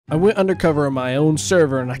I went undercover on my own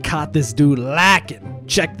server and I caught this dude lacking.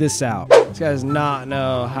 Check this out. This guy does not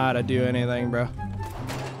know how to do anything, bro.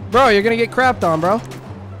 Bro, you're gonna get crapped on, bro.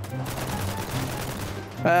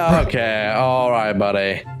 Okay, all right,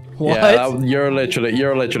 buddy. What? Yeah, you're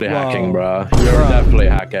literally hacking, bro. You're definitely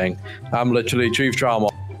hacking. I'm literally chief trauma.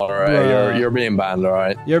 All right, you're being banned, all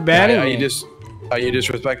right. You're banning me. Are you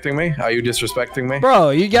disrespecting me? Are you disrespecting me? Bro,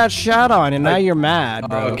 you got shot on and now you're mad,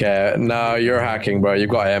 bro. Okay, no, you're hacking, bro. You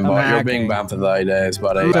got aimbot. You're being banned for 30 days,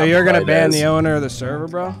 buddy. So you're gonna ban the owner of the server,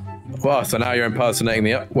 bro? Well, so now you're impersonating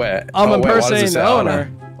the wait. I'm impersonating the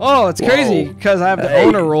owner. Oh, it's crazy because I have the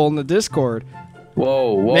owner role in the Discord.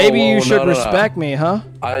 Whoa, Maybe you should respect me, huh?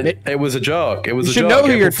 It was a joke. It was a joke. You should know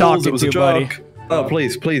who you're talking to, buddy. Oh,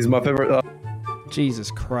 please, my favorite.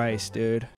 Jesus Christ, dude.